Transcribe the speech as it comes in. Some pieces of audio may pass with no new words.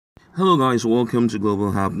Hello guys, welcome to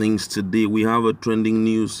Global Happenings. Today we have a trending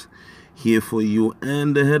news here for you,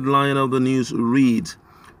 and the headline of the news reads: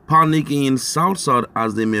 Panic in South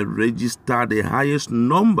as they may register the highest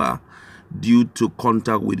number due to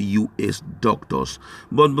contact with US doctors.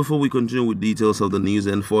 But before we continue with details of the news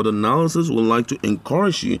and further analysis, we'd like to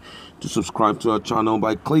encourage you to subscribe to our channel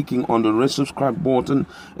by clicking on the red subscribe button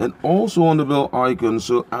and also on the bell icon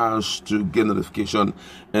so as to get notification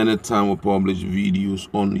anytime we publish videos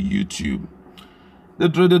on YouTube. The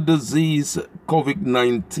dreaded disease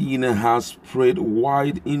COVID-19 has spread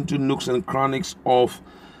wide into nooks and crannies of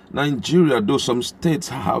Nigeria, though some states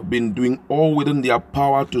have been doing all within their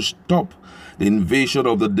power to stop the invasion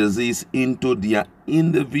of the disease into their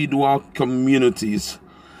individual communities.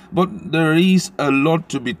 But there is a lot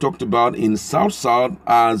to be talked about in South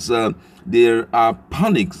as there are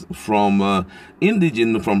panics from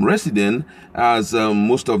residents, as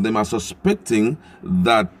most of them are suspecting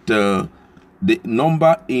that the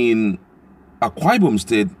number in Akwa Ibom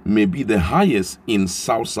State may be the highest in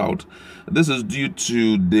South. This is due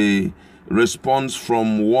to the response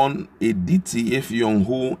from one Editi Effiong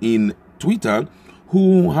who in Twitter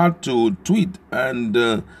who had to tweet, and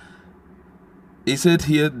he said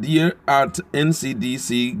here, "Dear at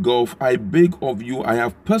NCDC Gov, I beg of you, I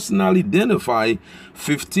have personally identified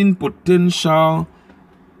 15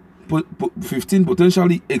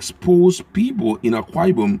 potentially exposed people in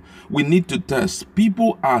Akwa Ibom. We need to test.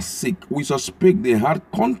 People are sick. We suspect they had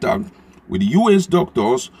contact with US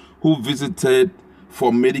doctors who visited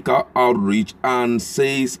for medical outreach and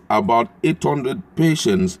says about 800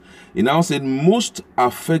 patients." He now said most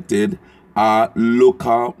affected are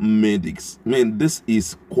local medics. Man, this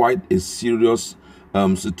is quite a serious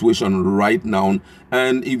situation right now,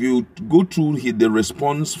 and if you go through the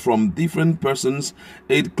response from different persons,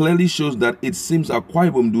 it clearly shows that it seems Akwa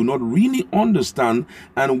Ibom do not really understand,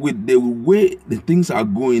 and with the way the things are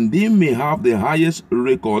going, they may have the highest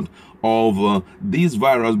record of this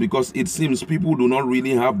virus, because it seems people do not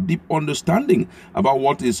really have deep understanding about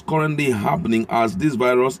what is currently happening, as this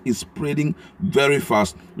virus is spreading very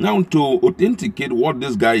fast. Now, to authenticate what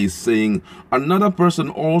this guy is saying, another person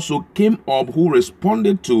also came up who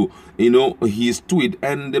responded to his tweet,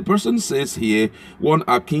 and the person says here, one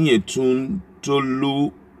Akinyetun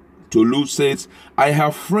Tolu says, "I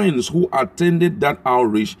have friends who attended that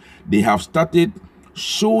outreach. They have started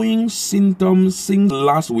showing symptoms since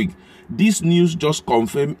last week. This news just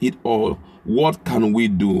confirmed it all. What can we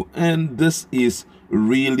do?" And this is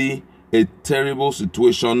really a terrible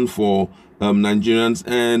situation for Nigerians,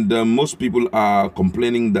 and most people are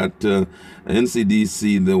complaining that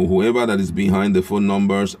NCDC, whoever that is behind the phone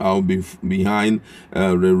numbers, are behind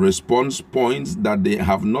the response points, that they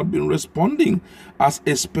have not been responding as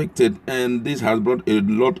expected, and this has brought a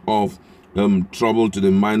lot of trouble to the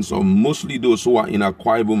minds of mostly those who are in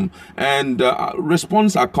Akwa Ibom, and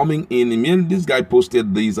response are coming in. I mean, this guy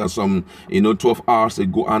posted these as some 12 hours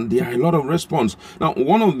ago, and there are a lot of response. Now,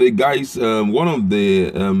 one of the guys, one of the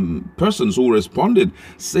persons who responded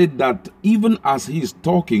said that even as he is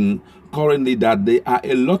talking currently, that there are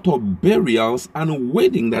a lot of burials and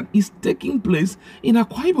wedding that is taking place in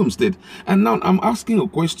Akwa Ibom State. And now I'm asking a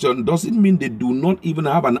question: does it mean they do not even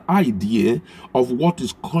have an idea of what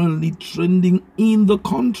is currently trending in the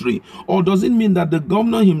country? Or does it mean that the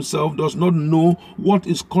governor himself does not know what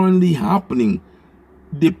is currently happening?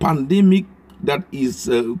 The pandemic that is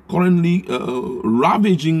currently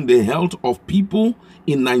ravaging the health of people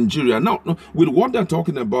in Nigeria. Now, with what they're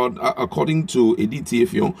talking about, according to Editi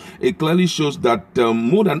Effiong, it clearly shows that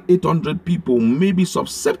more than 800 people may be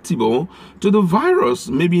susceptible to the virus,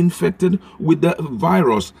 may be infected with the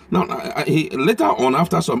virus. Now, later on,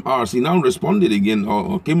 after some hours, he now responded again,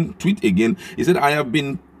 or came tweet again. He said, "I have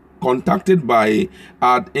been contacted by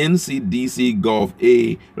at NCDC Gov.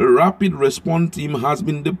 A rapid response team has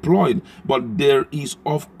been deployed, but there is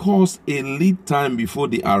of course a lead time before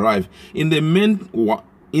they arrive. In the meanwhile,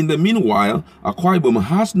 Akwa Ibom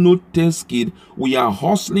has no test kit. We are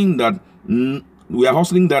hustling that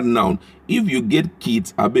now. If you get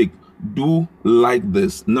kits, abeg, do like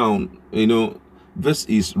this." Now, this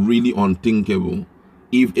is really unthinkable.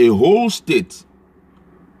 If a whole state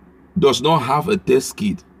does not have a test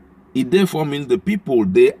kit, it therefore means the people,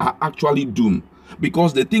 they are actually doomed,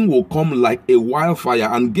 because the thing will come like a wildfire,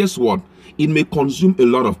 and guess what? It may consume a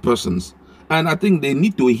lot of persons. And I think they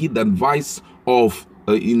need to heed the advice of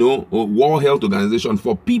World Health Organization,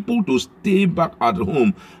 for people to stay back at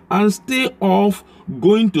home and stay off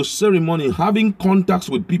going to ceremony, having contacts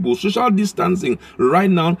with people. Social distancing right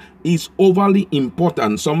now is overly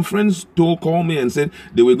important. Some friends called me and said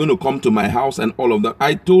they were going to come to my house and all of that.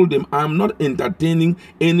 I told them I'm not entertaining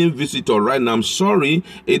any visitor right now. I'm sorry,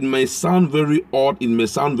 it may sound very odd, it may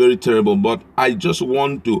sound very terrible, but I just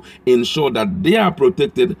want to ensure that they are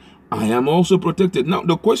protected. I am also protected. Now,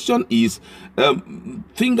 the question is,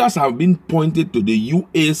 fingers have been pointed to the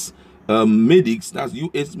U.S. Medics, that's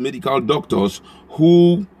U.S. medical doctors,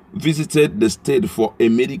 who visited the state for a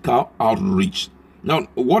medical outreach. Now,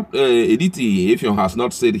 what Edith Efiong has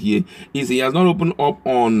not said here is he has not opened up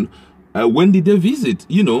on when did they visit,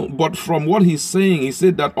 but from what he's saying, he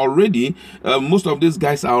said that already most of these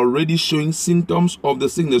guys are already showing symptoms of the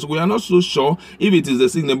sickness. We are not so sure if it is the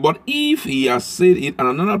sickness, but if he has said it and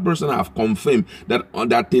another person have confirmed that the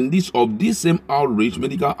attendees of this same outreach,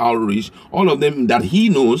 medical outreach, all of them that he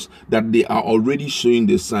knows that they are already showing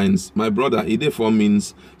the signs, my brother, it therefore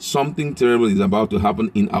means something terrible is about to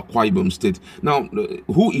happen in Akwa Ibom State. Now,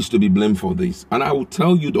 who is to be blamed for this? And I will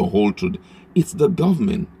tell you the whole truth. It's the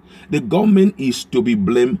government. The government is to be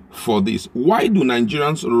blamed for this. Why do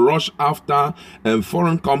Nigerians rush after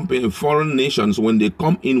foreign nations when they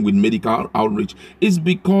come in with medical outreach? It's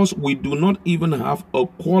because we do not even have a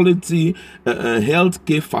quality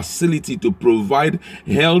healthcare facility to provide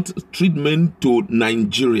health treatment to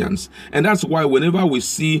Nigerians. And that's why whenever we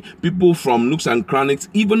see people from nooks and crannies,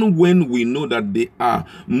 even when we know that they are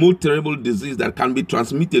more terrible disease that can be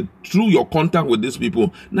transmitted through your contact with these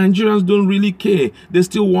people, Nigerians don't really care. They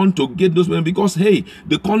still want to get those men because, hey,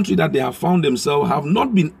 the country that they have found themselves have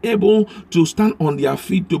not been able to stand on their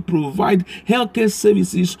feet to provide healthcare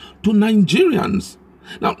services to Nigerians.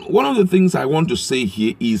 Now, one of the things I want to say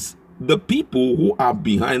here is the people who are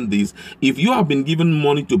behind this, if you have been given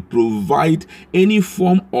money to provide any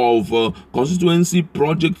form of constituency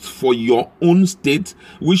projects for your own state,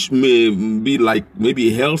 which may be like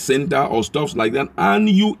maybe a health center or stuff like that, and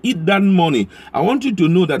you eat that money, I want you to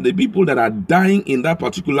know that the people that are dying in that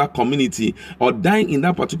particular community or dying in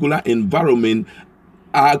that particular environment,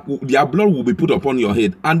 their blood will be put upon your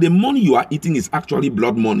head. And the money you are eating is actually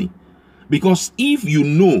blood money. Because if you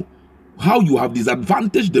know how you have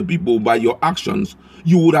disadvantaged the people by your actions,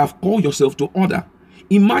 you would have called yourself to order.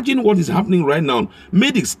 Imagine what is happening right now.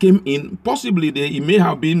 Medics came in, possibly it may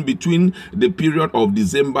have been between the period of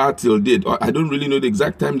December till date. Or I don't really know the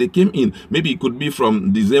exact time they came in. Maybe it could be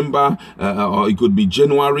from December, or it could be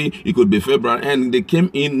January, it could be February, and they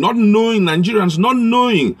came in not knowing, Nigerians not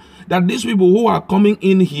knowing that these people who are coming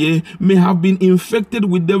in here may have been infected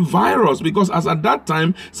with the virus, because as at that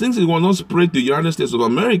time, since it was not spread to the United States of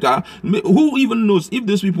America, who even knows if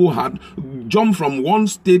these people had jumped from one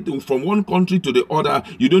state, from one country to the other.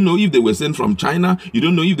 You don't know if they were sent from China, you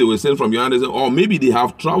don't know if they were sent from the United States, or maybe they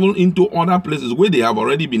have traveled into other places where they have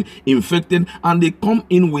already been infected, and they come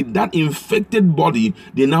in with that infected body.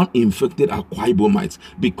 They now infected Akwa Ibomites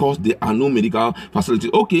because there are no medical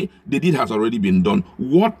facilities. Okay, the deed has already been done.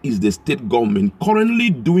 What is the state government currently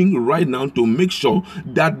doing right now to make sure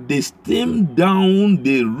that they stem down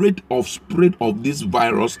the rate of spread of this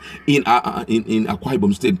virus in Akwa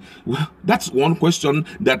Ibom State? Well, that's one question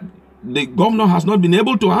that the governor has not been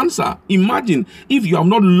able to answer. Imagine if you have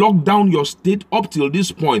not locked down your state up till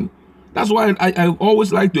this point. That's why I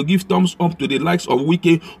always like to give thumbs up to the likes of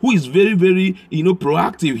Wike, who is very, very,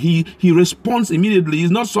 proactive. He responds immediately.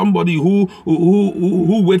 He's not somebody who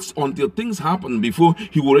waits until things happen before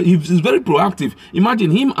he will. He's very proactive.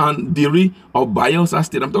 Imagine him and Diri of Bayelsa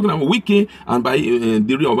State. I'm talking about Wike and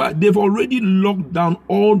Diri of Bayelsa. They've already locked down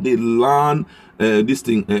all the land,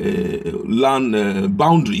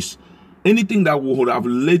 boundaries. Anything that would have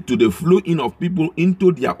led to the flow in of people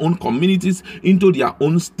into their own communities, into their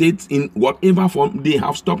own states, in whatever form, they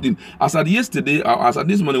have stopped it. As at yesterday, as at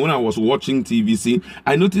this morning when I was watching TVC,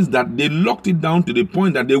 I noticed that they locked it down to the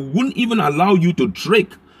point that they wouldn't even allow you to trek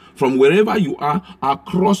from wherever you are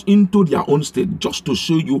across into their own state, just to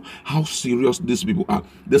show you how serious these people are.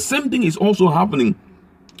 The same thing is also happening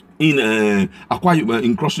in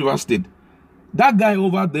Cross River State. That guy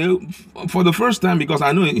over there, for the first time, because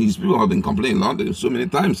I know his people have been complaining so many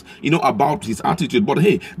times, about his attitude. But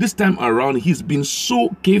hey, this time around, he's been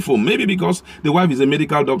so careful. Maybe because the wife is a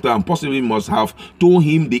medical doctor and possibly must have told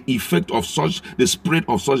him the effect of the spread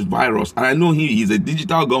of such virus. And I know he's a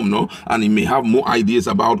digital governor and he may have more ideas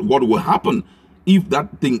about what will happen if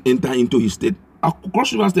that thing enter into his state.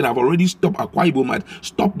 Cross River State have already stopped Akwa Ibom, might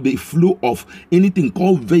stop the flow of anything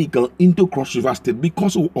called vehicle into Cross River State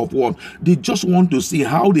because of what? They just want to see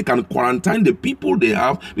how they can quarantine the people they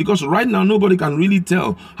have, because right now nobody can really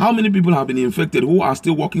tell how many people have been infected who are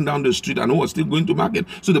still walking down the street and who are still going to market.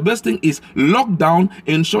 So the best thing is lock down,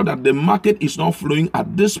 ensure that the market is not flowing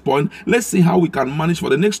at this point. Let's see how we can manage for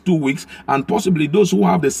the next 2 weeks, and possibly those who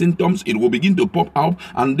have the symptoms, it will begin to pop out,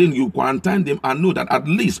 and then you quarantine them and know that at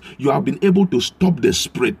least you have been able to stop the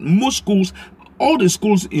spread. Most schools, all the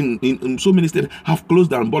schools in so many states have closed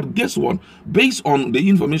down. But guess what? Based on the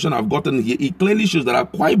information I've gotten here, it clearly shows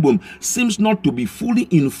that Akwa Ibom seems not to be fully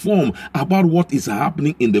informed about what is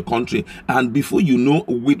happening in the country. And before you know,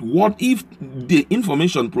 with what if the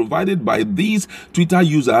information provided by these Twitter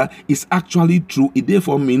user is actually true, it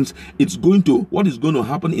therefore means what is going to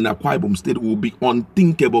happen in Akwa Ibom State will be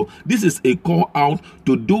unthinkable. This is a call out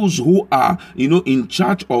to those who are, in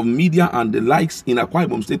charge of media and the likes in Akwa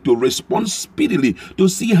Ibom State to respond speedily, to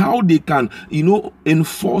see how they can,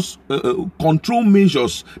 enforce control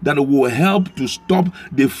measures that will help to stop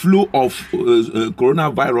the flow of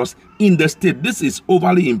coronavirus in the state. This is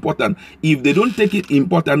overly important. If they don't take it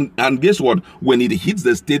important, and guess what? When it hits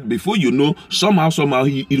the state, before you know, somehow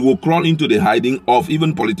it will crawl into the hiding of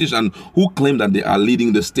even politicians who claim that they are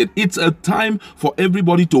leading the state. It's a time for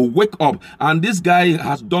everybody to wake up, and this guy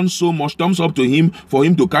has done so much. Thumbs up to him for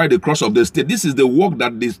him to carry the cross of the state. This is the work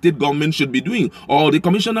that the state government should be doing, or the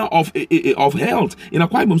commissioner of health in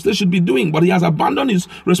Akwa Ibom State should be doing, but he has abandoned his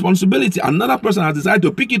responsibility. Another person has decided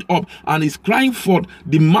to pick it up and is crying for,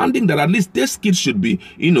 demanding that at least test kits should be,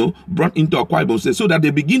 brought into Akwa Ibom State, so that they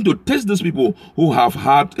begin to test those people who have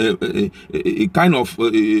had a kind of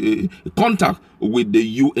contact with the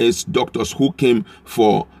U.S. doctors who came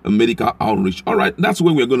for a medical outreach. All right, that's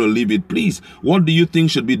where we're going to leave it. Please, what do you think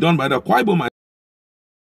should be done by the Akwa Ibom